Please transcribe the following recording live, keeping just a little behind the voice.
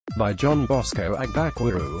by John Bosco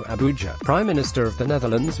Agbakwuru, Abuja. Prime Minister of the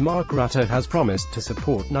Netherlands Mark Rutte has promised to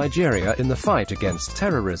support Nigeria in the fight against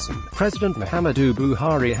terrorism, President Muhammadu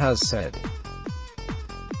Buhari has said.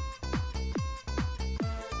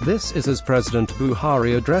 This is as President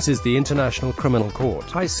Buhari addresses the International Criminal Court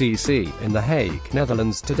 (ICC) in The Hague,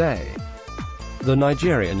 Netherlands today. The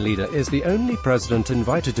Nigerian leader is the only president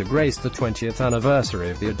invited to grace the 20th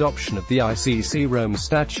anniversary of the adoption of the ICC Rome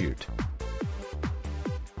Statute.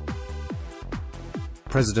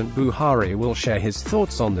 President Buhari will share his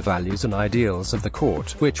thoughts on the values and ideals of the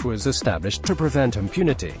court, which was established to prevent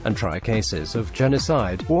impunity, and try cases of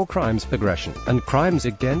genocide, war crimes, aggression, and crimes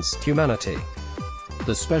against humanity.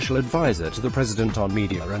 The special advisor to the president on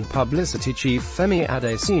media and publicity, Chief Femi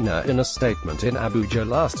Adesina, in a statement in Abuja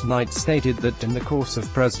last night stated that in the course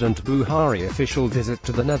of President Buhari's official visit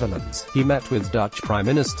to the Netherlands, he met with Dutch Prime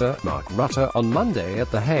Minister Mark Rutte on Monday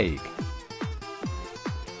at The Hague.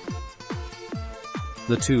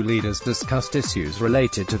 The two leaders discussed issues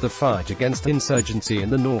related to the fight against insurgency in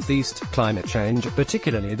the northeast, climate change,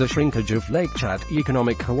 particularly the shrinkage of Lake Chad,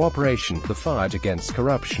 economic cooperation, the fight against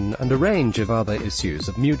corruption, and a range of other issues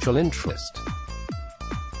of mutual interest.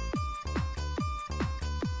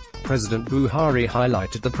 President Buhari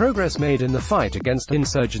highlighted the progress made in the fight against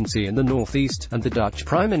insurgency in the northeast, and the Dutch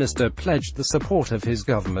Prime Minister pledged the support of his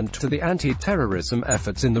government to the anti-terrorism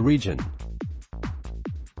efforts in the region.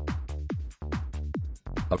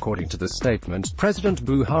 According to the statement, President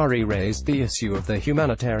Buhari raised the issue of the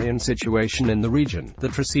humanitarian situation in the region, the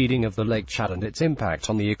receding of the Lake Chad and its impact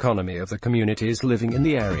on the economy of the communities living in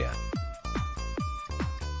the area.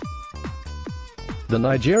 The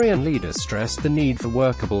Nigerian leader stressed the need for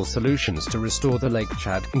workable solutions to restore the Lake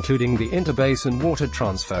Chad, including the interbasin water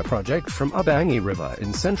transfer project from Ubangi River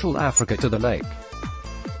in Central Africa to the lake.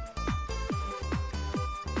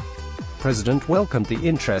 The President welcomed the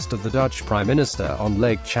interest of the Dutch Prime Minister on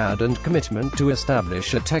Lake Chad and commitment to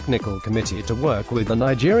establish a technical committee to work with the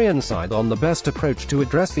Nigerian side on the best approach to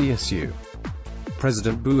address the issue.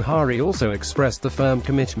 President Buhari also expressed the firm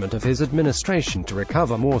commitment of his administration to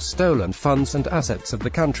recover more stolen funds and assets of the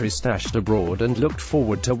country stashed abroad and looked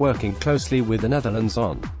forward to working closely with the Netherlands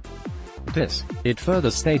on this. It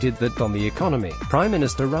further stated that on the economy, Prime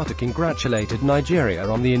Minister Rutte congratulated Nigeria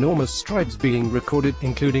on the enormous strides being recorded,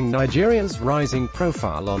 including Nigeria's rising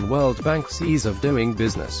profile on World Bank's ease of doing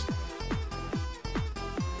business.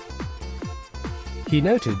 He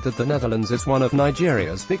noted that the Netherlands is one of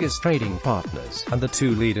Nigeria's biggest trading partners, and the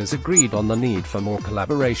two leaders agreed on the need for more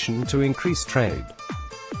collaboration to increase trade.